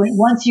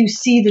 Once you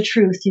see the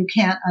truth, you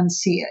can't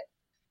unsee it.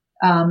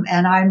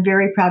 And I'm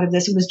very proud of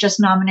this. It was just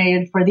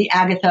nominated for the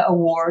Agatha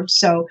Award,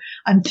 so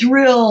I'm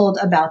thrilled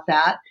about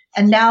that.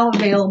 And now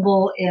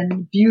available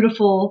in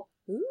beautiful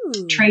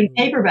trade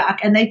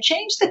paperback, and they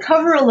changed the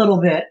cover a little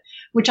bit,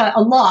 which I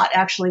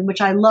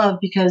love,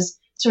 because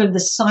sort of the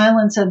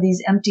silence of these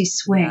empty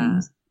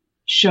swings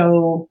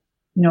show,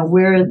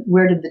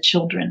 where did the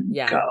children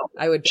go?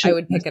 I would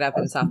pick it up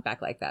in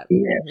softback like that.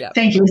 Yeah.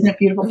 Thank you. Isn't it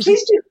beautiful?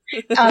 Please do.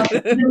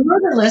 The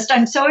Murder List,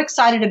 I'm so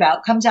excited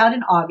about, comes out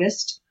in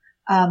August.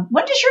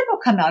 When does your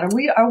book come out? Are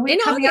we in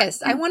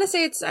August? I want to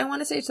say it's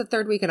the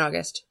third week in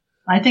August.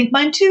 I think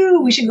mine too.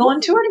 We should go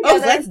on tour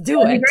together. Oh, let's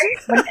do it.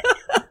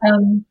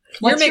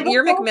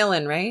 You're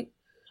Macmillan, right?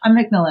 I'm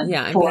Macmillan.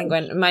 Yeah, I'm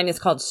Penguin. Mine is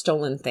called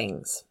Stolen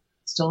Things.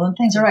 Stolen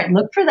Things. All right.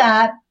 Look for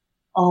that,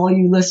 all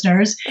you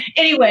listeners.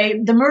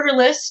 Anyway, The Murder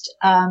List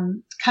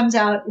comes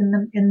out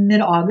in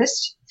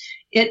mid-August.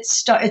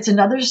 It's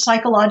another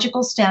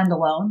psychological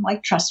standalone,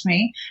 like Trust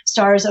Me.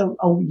 Stars a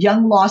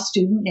young law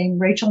student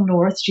named Rachel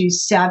North.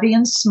 She's savvy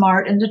and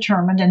smart and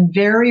determined and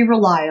very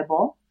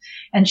reliable.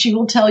 And she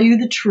will tell you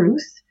the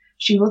truth.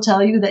 She will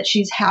tell you that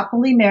she's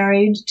happily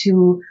married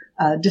to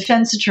a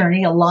defense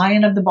attorney, a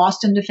lion of the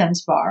Boston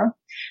Defense Bar.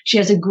 She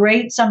has a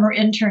great summer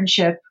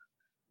internship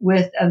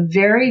with a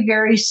very,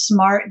 very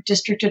smart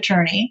district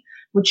attorney,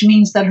 which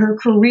means that her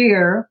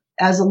career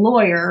as a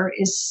lawyer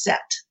is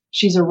set.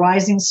 She's a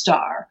rising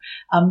star.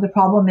 The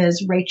problem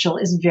is Rachel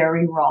is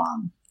very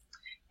wrong.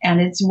 And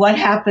it's what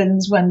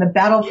happens when the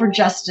battle for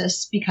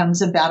justice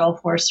becomes a battle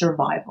for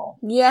survival.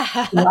 Yeah.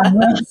 So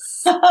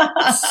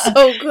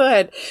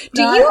good.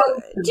 Do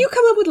you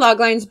come up with log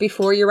lines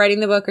before you're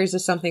writing the book, or is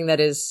this something that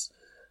is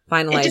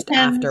finalized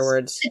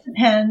afterwards? It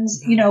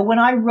depends. When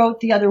I wrote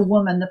The Other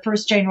Woman, the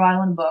first Jane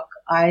Ryland book,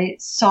 I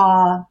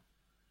saw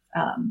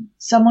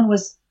someone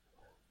was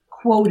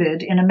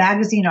quoted in a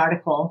magazine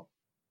article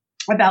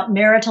about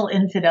marital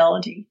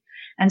infidelity.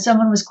 And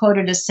someone was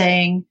quoted as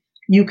saying,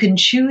 "You can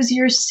choose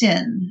your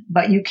sin,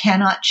 but you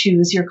cannot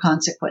choose your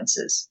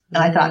consequences."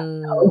 And I thought,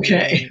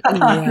 okay,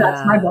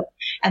 that's my book.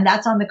 And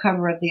that's on the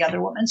cover of The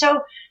Other Woman.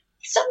 So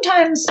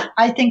sometimes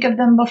I think of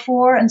them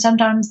before, and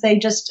sometimes they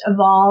just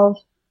evolve.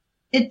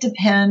 It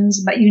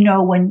depends. But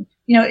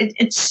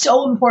it's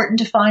so important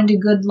to find a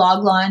good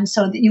log line,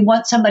 so that you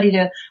want somebody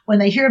to, when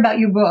they hear about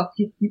your book,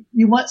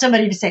 you want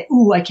somebody to say,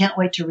 "Ooh, I can't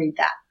wait to read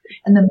that."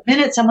 And the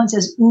minute someone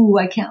says, "Ooh,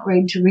 I can't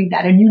wait to read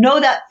that," and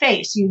that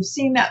face, you've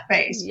seen that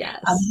face,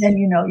 yes, then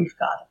you've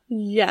got it.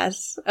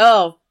 Yes.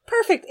 Oh,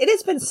 perfect. It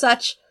has been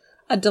such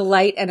a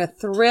delight and a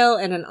thrill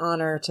and an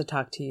honor to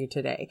talk to you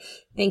today.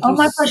 Thank you. Oh,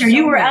 my pleasure.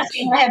 You were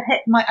asking. I have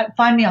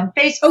find me on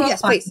Facebook. Oh,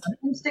 yes, please. Find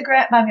me on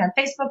Instagram. Find me on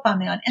Facebook. Find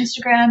me on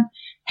Instagram.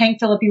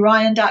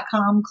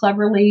 HankPhillippeRyan.com.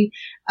 Cleverly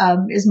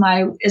is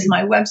my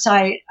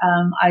website.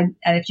 And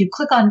if you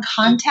click on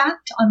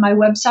contact on my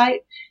website,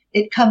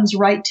 it comes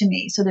right to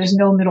me. So there's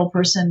no middle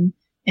person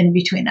in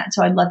between that.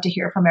 So I'd love to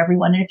hear from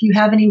everyone. And if you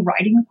have any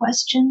writing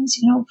questions,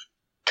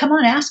 come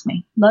on, ask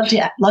me. Love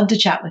to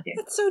chat with you.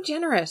 That's so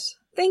generous.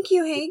 Thank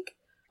you, Hank.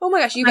 Oh my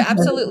gosh, you've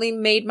absolutely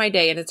made my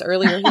day. And it's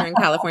earlier here in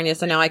California,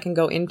 so now I can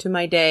go into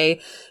my day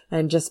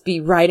and just be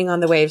riding on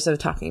the waves of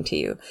talking to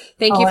you.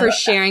 Thank you for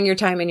sharing your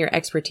time and your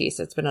expertise.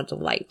 It's been a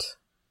delight.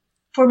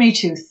 For me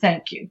too.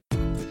 Thank you.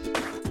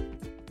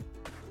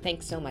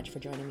 Thanks so much for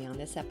joining me on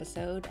this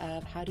episode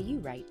of How Do You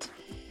Write?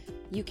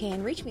 You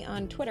can reach me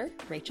on Twitter,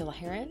 Rachel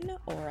Heron,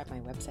 or at my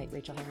website,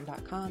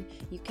 rachelheron.com.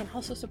 You can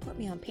also support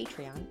me on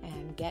Patreon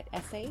and get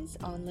essays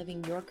on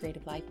living your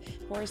creative life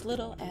for as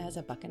little as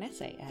 $1 an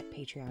essay at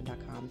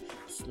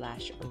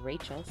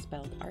patreon.com/Rachel,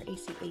 spelled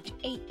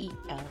Rachael.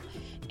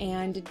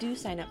 And do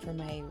sign up for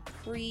my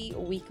free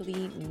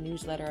weekly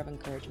newsletter of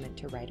encouragement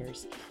to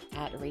writers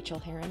at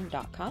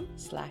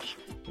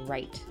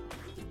rachelheron.com/write.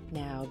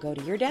 Now go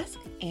to your desk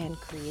and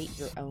create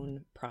your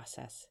own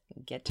process.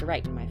 Get to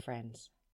writing, my friends.